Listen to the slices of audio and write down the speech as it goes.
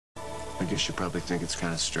I guess you probably think it's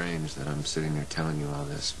kind of strange that I'm sitting there telling you all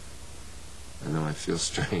this. I know I feel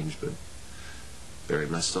strange, but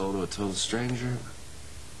buried my soul to a total stranger.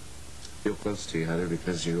 I feel close to you, Heather,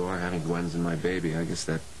 because you are having Gwen's and my baby. I guess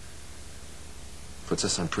that puts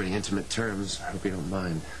us on pretty intimate terms. I hope you don't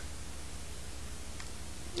mind.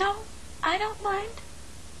 No, I don't mind.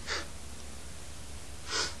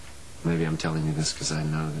 Maybe I'm telling you this because I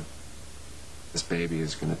know that this baby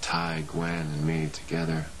is going to tie Gwen and me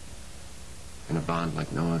together in a bond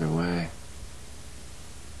like no other way.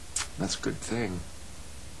 That's a good thing.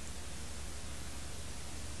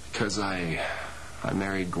 Because I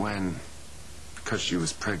married Gwen because she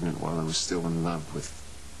was pregnant while I was still in love with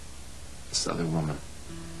this other woman.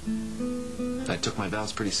 I took my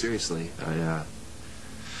vows pretty seriously. I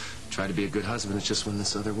tried to be a good husband. It's just when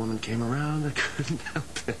this other woman came around, I couldn't help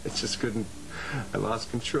it. I just couldn't. I lost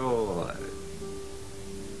control.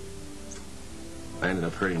 I ended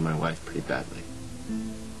up hurting my wife pretty badly.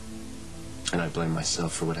 And I blame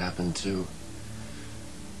myself for what happened to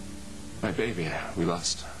my baby. We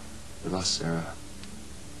lost Sarah.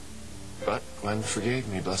 But Gwen forgave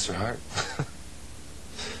me, bless her heart.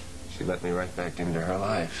 She let me right back into her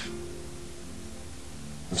life.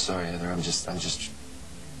 I'm sorry, Heather. I'm just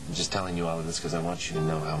telling you all of this because I want you to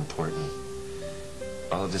know how important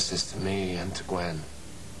all of this is to me and to Gwen.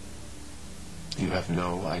 You have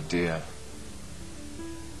no idea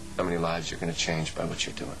how many lives you're going to change by what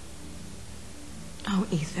you're doing. Oh,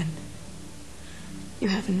 Ethan. You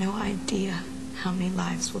have no idea how many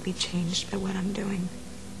lives will be changed by what I'm doing.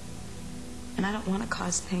 And I don't want to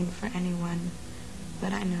cause pain for anyone,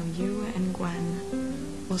 but I know you and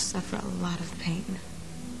Gwen will suffer a lot of pain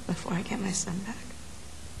before I get my son back.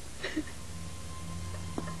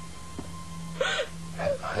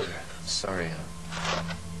 Heather, I'm sorry.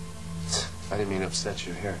 I didn't mean to upset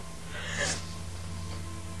you. Here.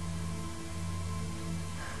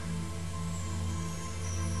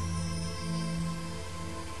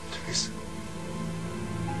 Teresa.